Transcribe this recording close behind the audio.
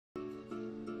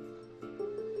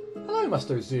Hello,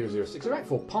 Musto006 back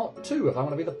for part 2 of I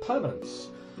Want to Be the Permanence.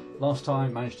 Last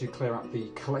time managed to clear out the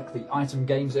collect the item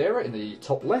games area in the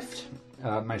top left.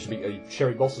 Managed to beat a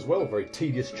cherry boss as well, a very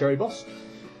tedious cherry boss.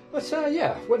 But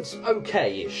yeah, went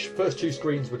okay-ish. First 2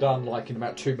 screens were done like in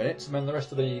about 2 minutes, and then the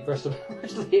rest of the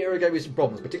area gave me some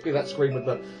problems. Particularly that screen with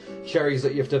the cherries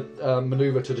that you have to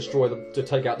manoeuvre to destroy them, to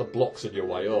take out the blocks in your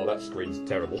way. Oh, that screen's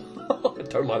terrible. I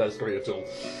don't like that screen at all.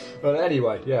 But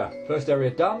anyway, yeah, first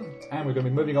area done, and we're going to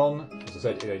be moving on, as I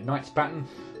said, in a knight's pattern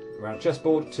around a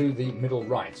chessboard to the middle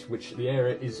right, which the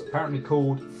area is apparently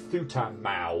called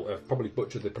TsuTaMao. I've probably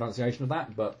butchered the pronunciation of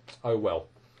that, but oh well.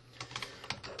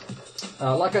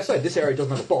 Like I said, this area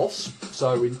doesn't have a boss,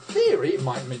 so in theory it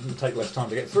might take less time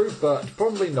to get through, but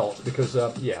probably not, because,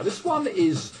 yeah, this one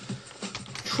is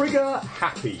trigger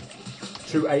happy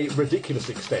to a ridiculous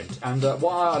extent, and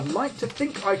while I'd like to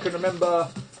think I can remember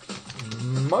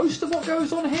most of what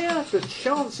goes on here, the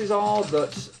chances are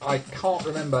that I can't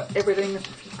remember everything,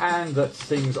 and that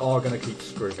things are going to keep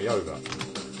screwing me over.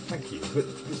 Thank you. But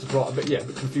this is right, a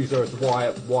bit confused there as to why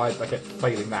I kept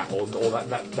failing that, or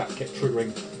that kept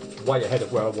triggering way ahead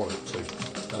of where I wanted it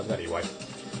to. Anyway,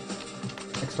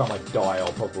 next time I die,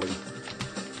 I'll probably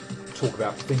talk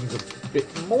about things a bit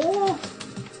more.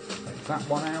 Take that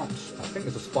one out. I think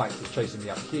there's a spike that's chasing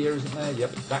me up here, isn't there?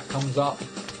 Yep, that comes up.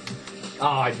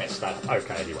 Ah, I messed that up.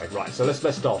 Okay, anyway, right. So let's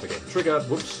start again. Trigger,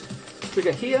 whoops.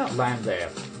 Trigger here, land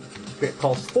there. Get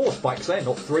past 4 spikes there,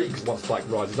 not 3, because 1 spike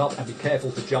rises up, and be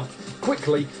careful to jump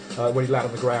quickly when you land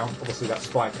on the ground. Obviously that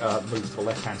spike moves to the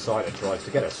left-hand side and tries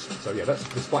to get us. So yeah, that's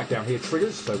the spike down here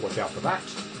triggers, so watch out for that.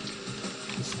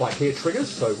 The spike here triggers,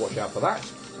 so watch out for that.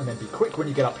 And then be quick when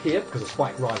you get up here, because the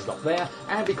spike rises up there,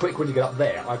 and be quick when you get up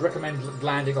there. I'd recommend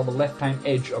landing on the left-hand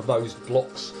edge of those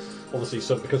blocks, obviously,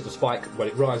 so because the spike, when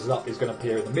it rises up, is going to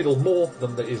appear in the middle more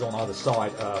than it is on either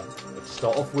side to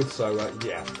start off with, so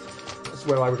yeah. That's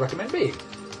where I would recommend being.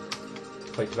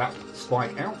 Take that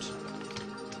spike out.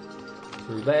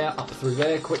 Through there, up through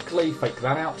there, quickly. Fake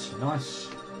that out. Nice.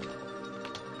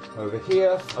 Over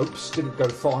here. Oops, didn't go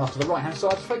far enough to the right-hand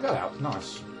side. Just fake that out.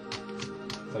 Nice.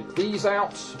 Take these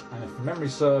out. And if memory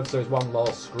serves, there's one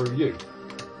last screw you.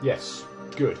 Yes.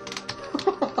 Good.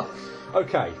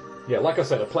 Okay. Yeah, like I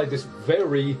said, I played this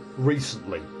very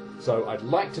recently. So I'd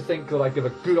like to think that I give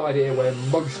a good idea where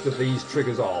most of these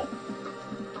triggers are.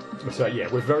 So yeah,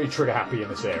 we're very trigger happy in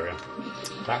this area.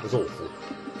 That was awful.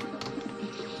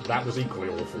 That was equally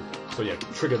awful. So yeah,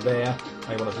 trigger there.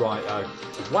 And you want to right.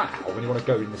 Wow, when you want to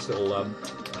go in this little.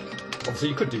 Obviously,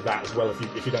 you could do that as well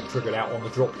if you don't trigger it out on the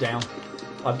drop down.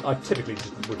 I typically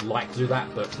just would like to do that,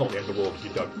 but it's not the end of the world if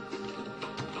you don't.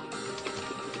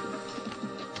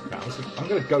 Now, I'm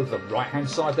going to go to the right hand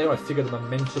side there. I figure the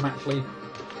momentum actually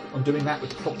on doing that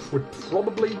would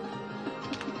probably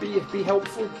be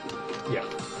helpful. Yeah.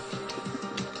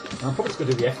 I'm probably just going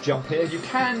to do the F jump here. You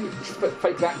can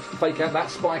fake out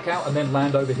that spike out and then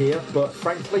land over here, but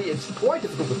frankly it's quite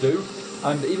difficult to do,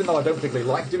 and even though I don't particularly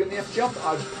like doing the F jump,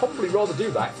 I'd probably rather do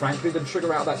that, frankly, than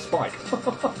trigger out that spike.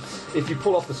 If you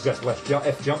pull off the successful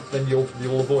F jump, then you'll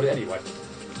avoid it anyway.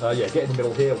 Yeah, get in the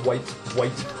middle here, wait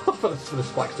for the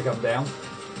spikes to come down.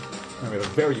 And we have a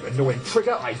very annoying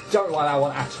trigger. I don't like that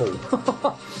one at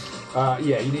all.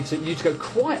 Yeah, you need to go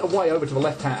quite a way over to the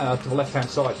left hand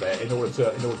side there in order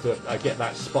to get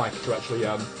that spike to actually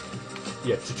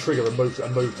yeah, to trigger and move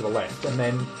to the left, and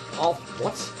then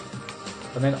what?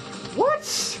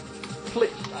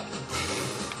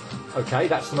 Okay,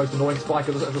 that's the most annoying spike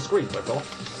of the screen so far.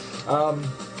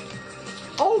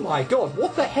 Oh my god,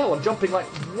 what the hell? I'm jumping like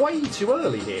way too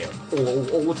early here,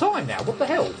 all the time now. What the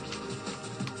hell?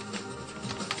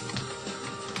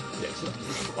 Yes.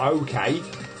 Okay.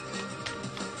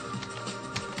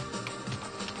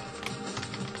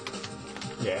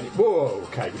 Yeah. Whoa.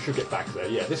 Okay, we should get back there.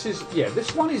 Yeah. This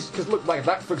one is because look, like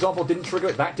that for example didn't trigger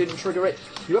it. That didn't trigger it.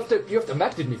 You have to, and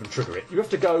that didn't even trigger it. You have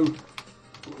to go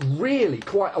really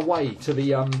quite a way to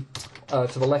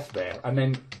the left there, and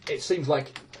then it seems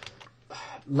like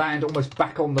land almost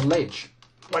back on the ledge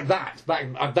like that.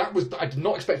 That was, I did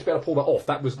not expect to be able to pull that off.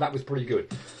 That was pretty good.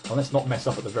 Well, let's not mess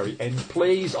up at the very end,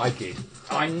 please. I did.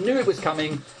 I knew it was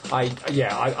coming. I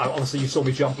obviously you saw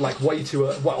me jump like way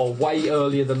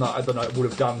earlier than I would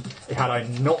have done had I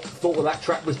not thought that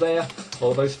trap was there,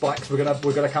 or those spikes were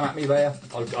gonna come at me there.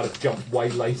 I'd have jumped way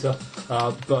later.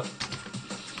 But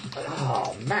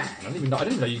oh man, I didn't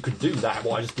even know you could do that.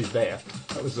 What I just did there.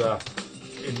 That was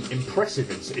impressive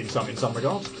in some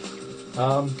regards.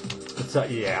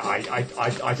 But yeah,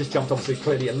 I just jumped obviously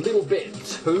clearly a little bit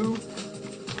too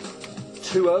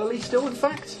early still, in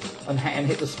fact, and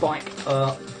hit the spike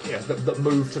that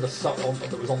moved to the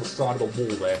that was on the side of the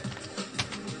wall there.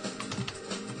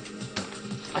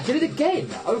 I did it again.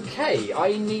 Okay,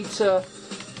 I need to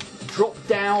drop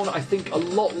down, I think, a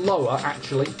lot lower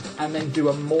actually, and then do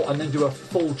a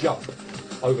full jump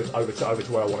over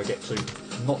to where I want to get to.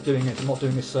 I'm not doing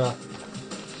this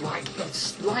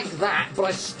like that, but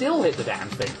I still hit the damn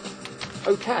thing.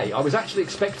 Okay, I was actually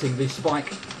expecting the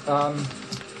spike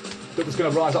that was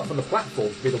going to rise up from the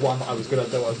platform to be the one that I was going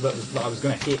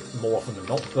to hit more often than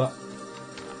not, but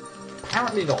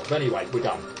apparently not. But anyway, we're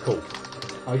done. Cool.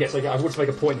 I guess I want to make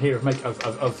a point here yeah,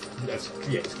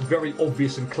 it's very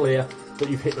obvious and clear that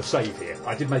you've hit the save here.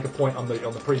 I did make a point on the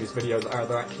previous video that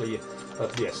they're actually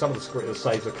yeah, some of the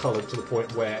saves are coloured to the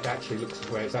point where it actually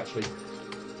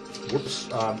whoops,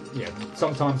 yeah,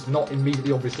 sometimes not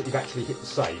immediately obvious that you've actually hit the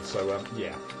save. So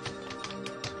yeah,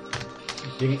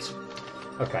 ding it.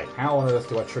 Okay, how on earth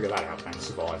do I trigger that out and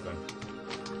survive then?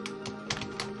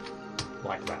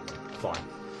 Like that, fine.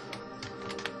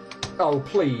 Oh,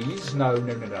 please. No.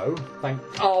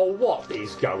 Oh, what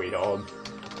is going on?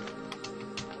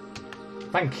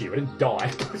 Thank you, I didn't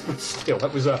die. But still,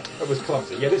 that was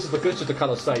clumsy. Yeah, this is the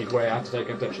colour save where I have to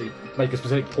actually make a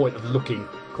specific point of looking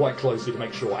quite closely to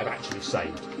make sure I've actually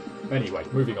saved. Anyway,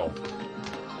 moving on.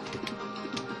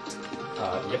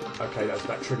 Yep, okay,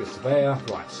 that triggers to there.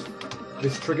 Right.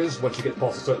 This triggers, once you get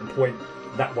past a certain point,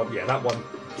 that one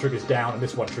triggers down, and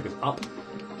this one triggers up.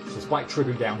 So spike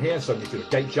triggering down here, so we do a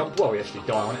gate jump. Well, we actually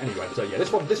die on it anyway. So yeah,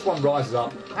 this one rises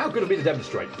up. How good of me to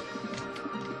demonstrate?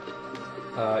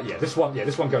 Yeah, this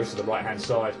one goes to the right hand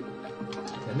side.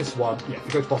 And this one, yeah,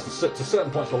 if you go past to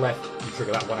certain points to the left, you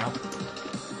trigger that one out.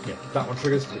 Yeah, that one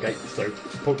triggers to the gate. So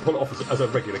pull it off as a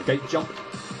regular gate jump.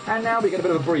 And now we get a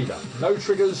bit of a breather. No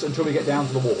triggers until we get down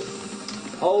to the wall.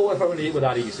 Oh, if only it were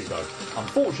that easy though.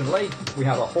 Unfortunately, we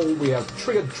have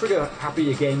trigger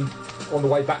happy again on the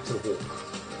way back to the wall.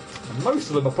 And most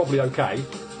of them are probably okay.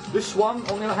 This one,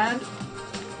 on the other hand,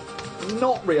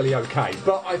 not really okay.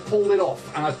 But I pulled it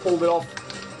off, and I pulled it off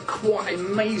quite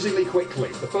amazingly quickly.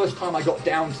 The first time I got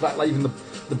down to that, like even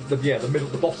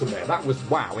the bottom there, that was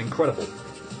wow, incredible.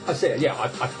 I say, yeah,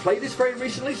 I've played this very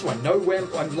recently, so I know where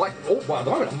I'm like. Oh, well, at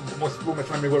the moment, I'm almost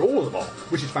remembering where all of them are,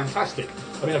 which is fantastic.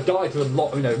 I mean, I've died to them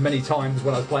many times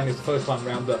when I was playing this the first time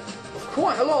around, but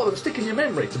quite a lot of them stick in your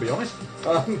memory, to be honest.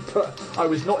 But I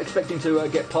was not expecting to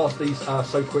get past these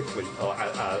so quickly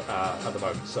at the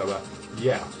moment. So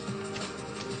yeah.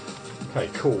 Okay,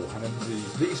 cool. And then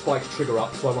these spikes trigger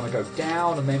up, so I want to go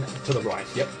down and then to the right.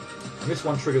 Yep. And this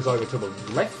one triggers over to the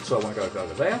left, so I want to go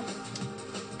over there.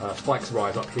 Spikes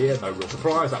rise up here, no real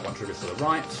surprise. That one triggers to the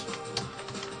right.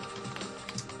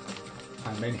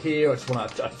 And then here, I just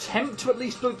want to attempt to at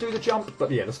least do the jump.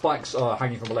 But yeah, the spikes are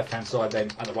hanging from the left-hand side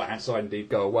then, and the right-hand side indeed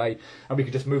go away. And we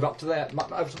can just move up to there,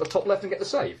 over to the top left and get the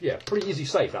save. Yeah, pretty easy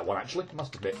save, that one, actually, I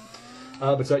must admit.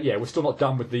 But yeah, we're still not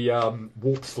done with the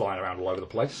warps flying around all over the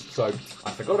place. So I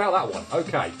forgot about that one.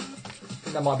 Okay. I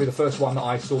think that might be the first one that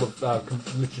I sort of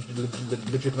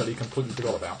legitimately completely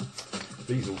forgot about.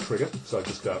 These all trigger, so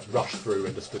just rush through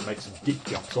and just make some deep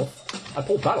jumps off. I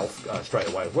pulled that off straight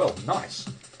away as well. Nice.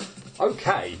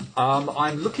 Okay,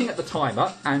 I'm looking at the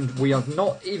timer, and we have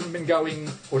not even been going,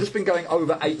 or just been going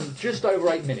just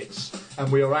over 8 minutes,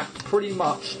 and we are at pretty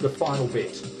much the final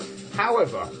bit.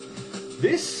 However,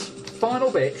 this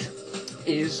final bit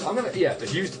is, I'm gonna, yeah, to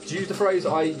use the phrase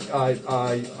I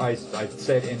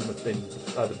said in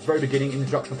the very beginning, in the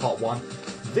introduction of part 1.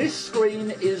 This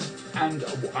screen is, and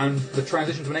the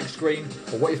transition to the next screen,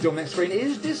 or what you do on the next screen,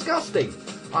 is disgusting.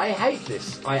 I hate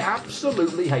this. I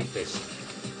absolutely hate this.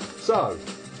 So,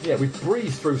 yeah, we've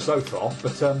breezed through so far,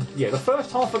 but yeah, the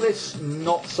first half of this,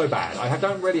 not so bad. I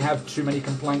don't really have too many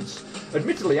complaints.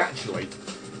 Admittedly, actually,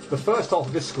 the first half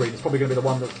of this screen is probably going to be the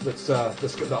one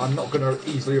that I'm not going to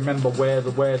easily remember where all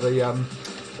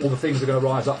the things are going to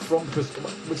rise up from, because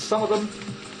with some of them,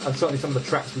 and certainly some of the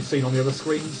traps we've seen on the other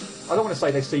screens, I don't want to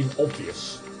say they seem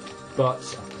obvious, but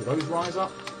do those rise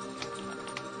up?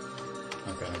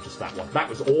 Okay, no, just that one. That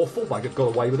was awful. I got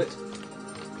away with it.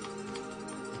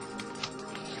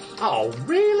 Oh,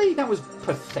 really? That was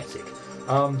pathetic.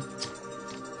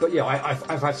 But yeah,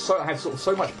 I've had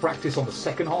so much practice on the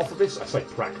second half of this. I say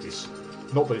practice,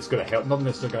 not that it's going to help. Not that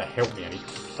it's going to help me any.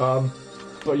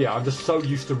 But yeah, I'm just so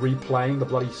used to replaying the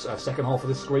bloody second half of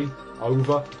this screen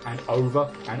over and over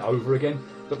and over again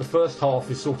that the first half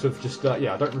is sort of just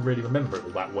yeah, I don't really remember it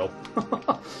all that well.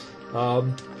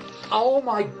 Oh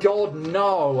my God,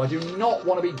 no! I do not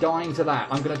want to be dying to that.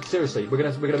 I'm gonna seriously, we're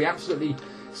gonna be absolutely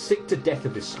sick to death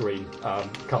of this screen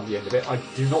come the end of it. I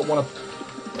do not want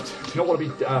to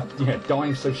be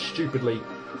dying so stupidly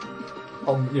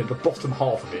on the bottom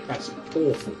half of it. That's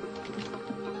awful.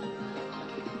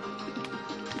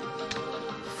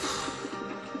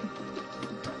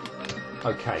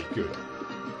 Okay, good.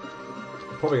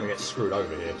 Probably going to get screwed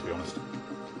over here, to be honest.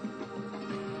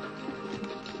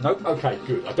 Nope, okay,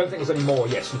 good. I don't think there's any more,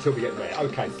 yes, until we get there.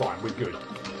 Okay, fine, we're good.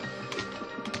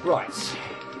 Right.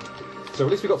 So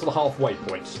at least we got to the halfway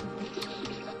point.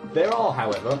 There are,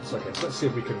 however... So, okay, so let's see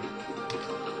if we can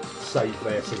save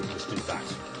there so we can just do that.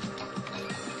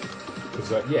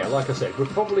 Because, yeah, like I said, we're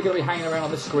probably going to be hanging around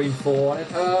on this screen for an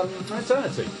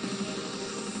eternity.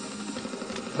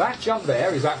 That jump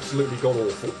there is absolutely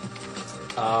god-awful.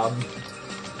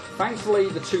 Thankfully,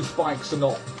 the two spikes are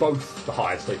not both the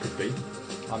highest they could be.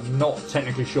 I'm not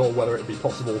technically sure whether it would be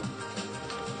possible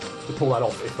to pull that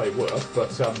off if they were,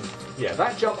 but yeah,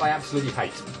 that jump I absolutely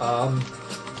hate. Yeah,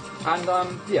 I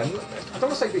don't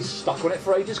want to say be stuck on it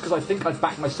for ages, because I think I'd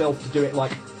back myself to do it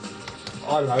like,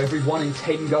 I don't know, every 1 in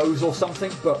 10 goes or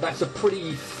something, but that's a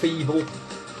pretty feeble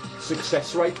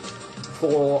success rate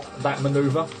for that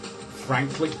manoeuvre,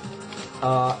 frankly.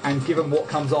 And given what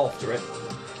comes after it,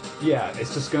 yeah,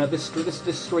 it's just gonna this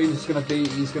screen is gonna be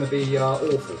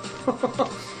awful.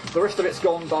 The rest of it's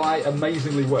gone by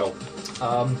amazingly well.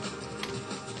 I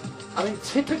mean,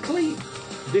 typically,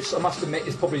 this I must admit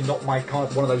is probably not my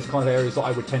one of those kind of areas that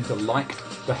I would tend to like.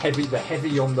 The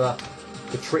heavy on the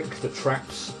trick, the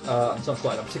traps, and stuff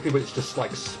like that. Particularly when it's just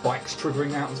like spikes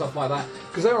triggering out and stuff like that.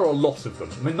 Because there are a lot of them.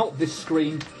 I mean, not this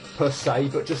screen per se,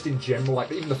 but just in general.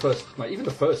 Like even the first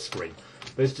screen.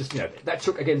 There's just, that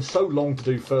took, again, so long to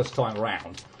do first time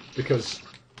round, because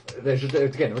there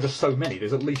were just so many.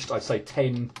 There's at least, I'd say,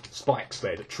 10 spikes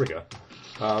there that trigger.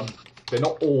 They're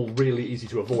not all really easy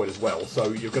to avoid as well, so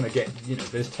you're going to get,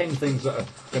 there's 10 things that are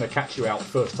going to catch you out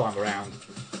first time around,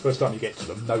 first time you get to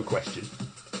them, no question.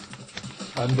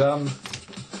 And,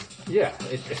 yeah,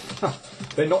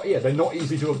 they're not all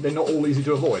easy to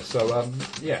avoid, so,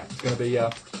 yeah, it's going to be...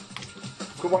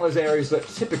 one of those areas that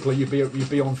typically you'd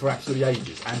be on for absolutely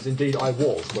ages, as indeed I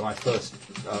was when I first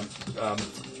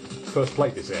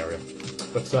played this area.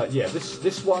 But yeah, this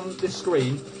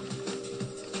screen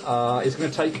is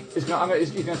going to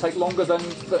take longer than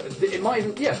it might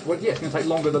even it's going to take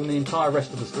longer than the entire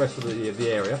rest of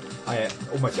the area. I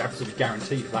almost absolutely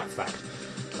guaranteed that fact.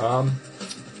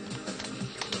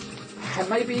 And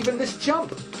maybe even this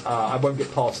jump. I won't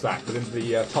get past that within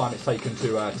the time it's taken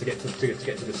to get to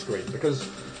this screen, because,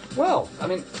 well, I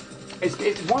mean, it's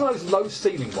one of those low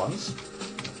ceiling ones,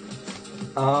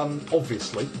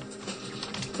 obviously,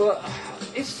 but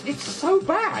it's so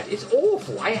bad, it's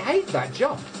awful. I hate that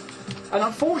jump, and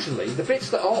unfortunately, the bits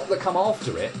that come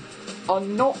after it are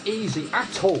not easy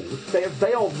at all.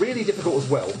 They are really difficult as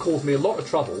well, cause me a lot of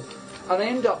trouble, and I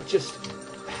end up just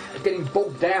getting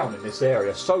bogged down in this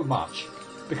area so much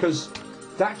because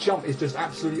that jump is just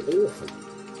absolutely awful.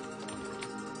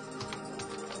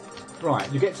 Right,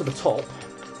 you get to the top,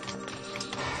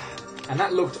 and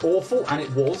that looked awful, and it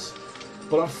was,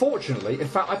 but unfortunately, in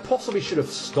fact, I possibly should have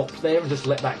stopped there and just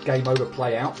let that game over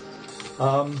play out.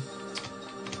 I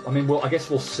mean, I guess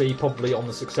we'll see probably on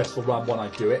the successful run when I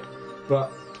do it,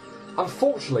 but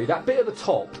unfortunately, that bit at the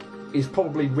top is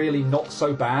probably really not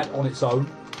so bad on its own,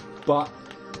 but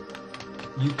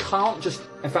you can't just...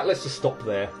 In fact, let's just stop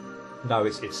there. No,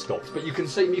 it's stopped. But you can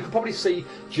probably see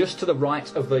just to the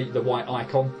right of the white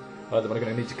icon that I'm going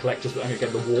to need to collect just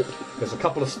again the warp. There's a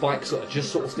couple of spikes that are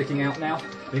just sort of sticking out now.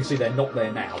 You can see they're not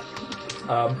there now.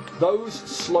 Those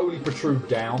slowly protrude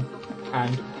down,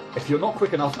 and if you're not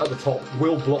quick enough at the top,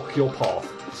 will block your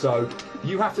path. So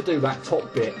you have to do that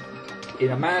top bit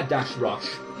in a mad dash rush,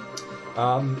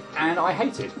 and I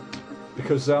hate it.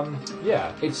 Because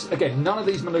yeah, it's again, none of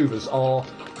these manoeuvres are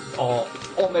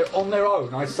on their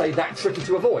own. I say that tricky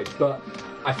to avoid, but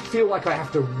I feel like I have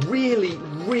to really,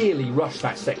 really rush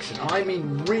that section. I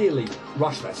mean, really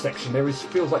rush that section.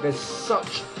 Feels like there's so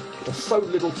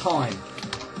little time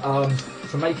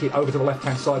to make it over to the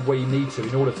left-hand side where you need to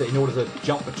in order to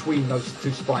jump between those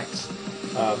two spikes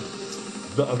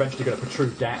that are eventually going to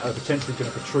protrude down, potentially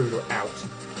going to protrude out.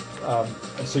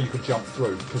 And so you can jump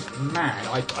through. Because man,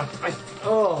 I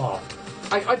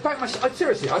back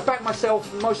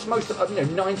myself most 90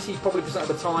 probably % of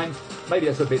the time. Maybe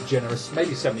that's a bit generous.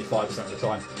 Maybe 75% of the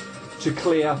time to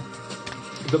clear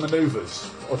the manoeuvres,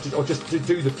 or just to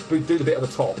do the bit at the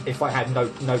top if I had no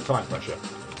time pressure.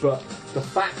 But the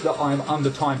fact that I'm under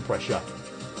time pressure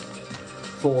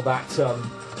for that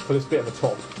for this bit at the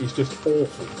top is just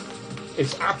awful.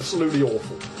 It's absolutely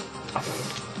awful.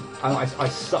 And I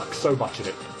suck so much at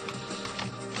it.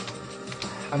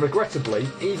 And regrettably,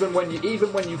 even when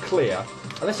you clear,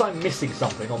 unless I'm missing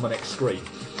something on the next screen,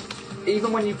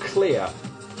 even when you clear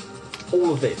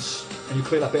all of this and you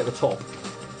clear that bit at the top,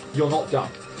 you're not done.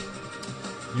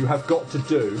 You have got to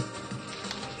do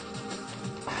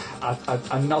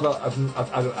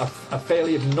a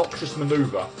fairly obnoxious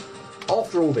manoeuvre.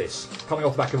 After all this, coming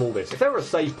off the back of all this, if there were a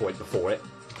save point before it,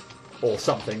 or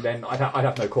something, then I'd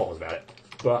have no qualms about it.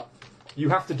 But you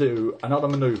have to do another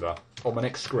manoeuvre on the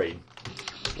next screen.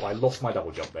 Well, I lost my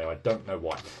double jump there, I don't know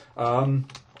why.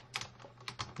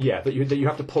 Yeah, that you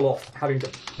have to pull off having to...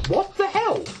 What the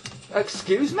hell?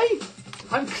 Excuse me?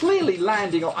 I'm clearly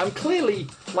landing on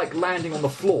the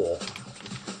floor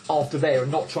after there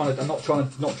and not trying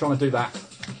to do that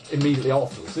immediately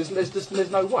afterwards.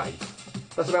 There's no way.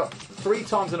 That's about 3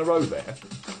 times in a row there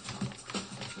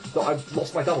that I've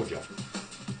lost my double jump.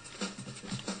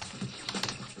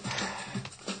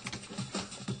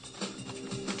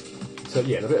 So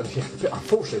yeah,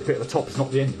 unfortunately, the bit at the top is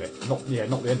not the end of it. Not the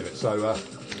end of it. So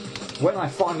when I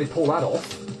finally pull that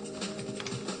off,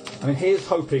 I mean, here's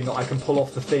hoping that I can pull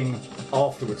off the thing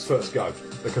afterwards, first go,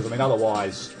 because I mean,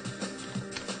 otherwise,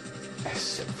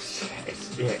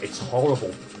 it's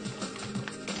horrible.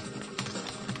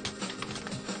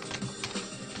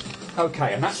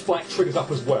 Okay, and that spike triggers up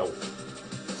as well.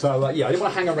 So yeah, I didn't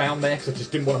want to hang around there because I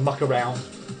just didn't want to muck around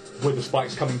with the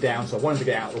spikes coming down. So I wanted to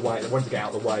get out of the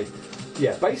way.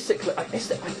 Yeah, basically, I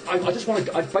basically just want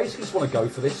to go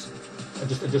for this and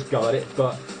just go at it.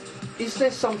 But is there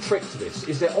some trick to this?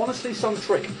 Is there honestly some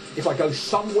trick if I go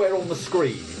somewhere on the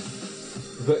screen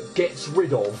that gets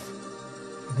rid of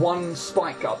one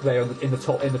spike up there in the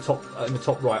top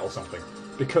right or something?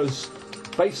 Because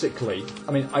basically,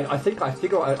 I mean, I figured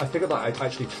that I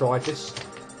actually tried this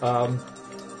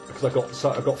because I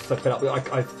got fed up.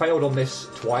 I failed on this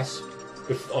twice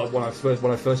when I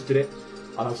first did it,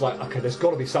 and I was like, okay, there's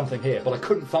got to be something here, but I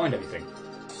couldn't find anything.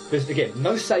 There's again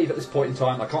no save at this point in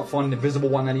time. I can't find an invisible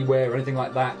one anywhere or anything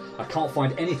like that. I can't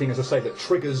find anything, as I say, that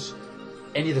triggers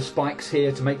any of the spikes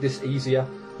here to make this easier.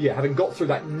 Yeah, having got through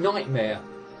that nightmare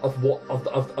of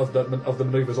the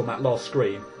manoeuvres on that last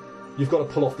screen, you've got to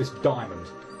pull off this diamond.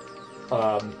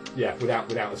 Yeah,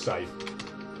 without a save.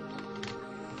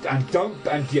 And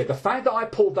the fact that I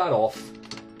pulled that off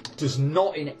does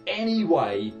not in any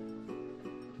way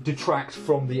detract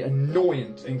from the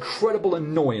incredible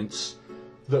annoyance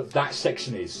that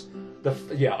section is.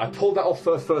 Yeah, I pulled that off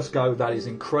first go. That is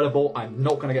incredible. I'm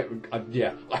not going to get...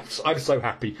 I'm so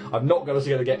happy. I'm not going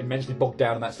to get immensely bogged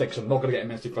down in that section. I'm not going to get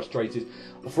immensely frustrated.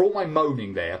 For all my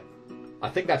moaning there, I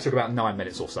think that took about 9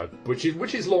 minutes or so, which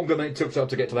is longer than it took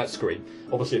to get to that screen.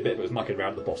 Obviously, a bit of it was mucking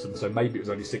around at the bottom, so maybe it was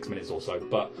only 6 minutes or so.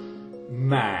 But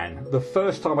man, the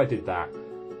first time I did that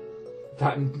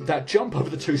jump over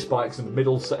the 2 spikes in the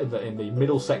middle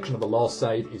section of the last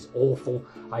save is awful.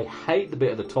 I hate the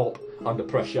bit at the top under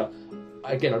pressure.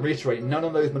 Again, I reiterate, none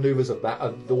of those manoeuvres are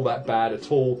all that bad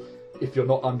at all if you're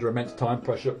not under immense time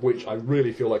pressure, which I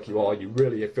really feel like you are. You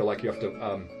really feel like you have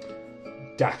to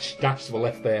dash to the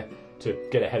left there to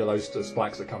get ahead of those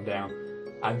spikes that come down.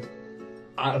 And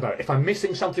I don't know, if I'm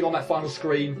missing something on that final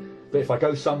screen, but if I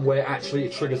go somewhere, actually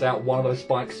it triggers out one of those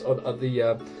spikes at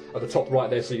the top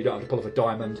right there, so you don't have to pull off a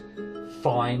diamond,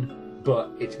 fine. But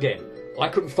it's, again, I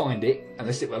couldn't find it,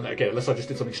 unless I just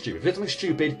did something stupid. If I did something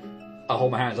stupid, I'll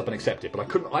hold my hands up and accept it. But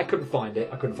I couldn't find it.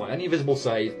 I couldn't find any visible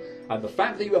save. And the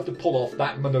fact that you have to pull off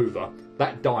that manoeuvre,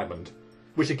 that diamond,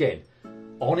 which again,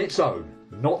 on its own,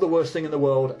 not the worst thing in the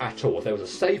world at all. If there was a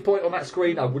save point on that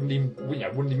screen, I wouldn't even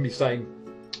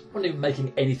be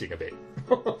making anything of it.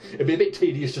 It'd be a bit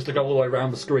tedious just to go all the way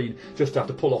around the screen just to have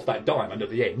to pull off that diamond at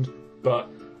the end. But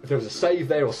if there was a save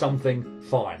there or something,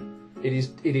 fine. It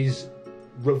is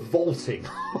revolting,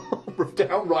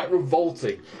 downright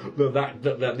revolting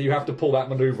that you have to pull that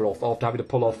manoeuvre off after having to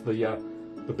pull off the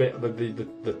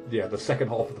second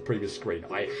half of the previous screen.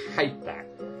 I hate that.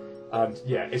 And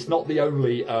yeah, it's not the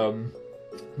only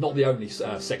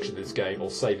section in this game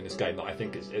or save in this game that I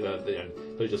think is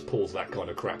that just pulls that kind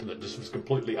of crap and that just was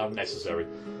completely unnecessary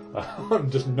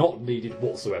and just not needed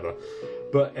whatsoever.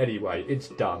 But anyway, it's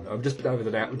done. I'm just over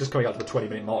the now. I'm just coming up to the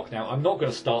 20-minute mark now. I'm not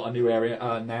going to start a new area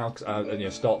now.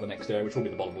 Start the next area, which will be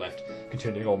the bottom left,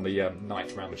 continuing on the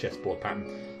knights around the chessboard pattern.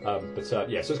 Yeah, so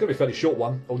it's going to be a fairly short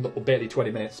one, or barely 20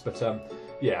 minutes. But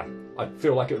yeah, I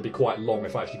feel like it would be quite long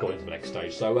if I actually got into the next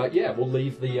stage. So yeah, we'll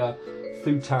leave the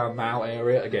TsuTaMao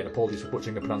area. Again, apologies for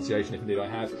butchering the pronunciation if indeed I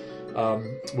have.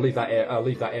 We'll leave that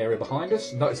area behind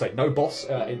us. No boss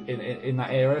in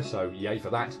that area, so yay for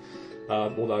that.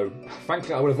 Although,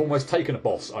 frankly, I would have almost taken a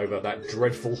boss over that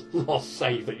dreadful last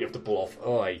save that you have to pull off.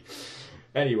 Oy.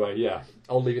 Anyway, yeah,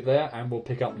 I'll leave it there, and we'll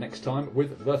pick up next time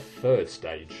with the 3rd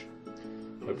stage.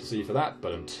 Hope to see you for that,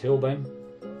 but until then,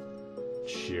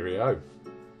 cheerio.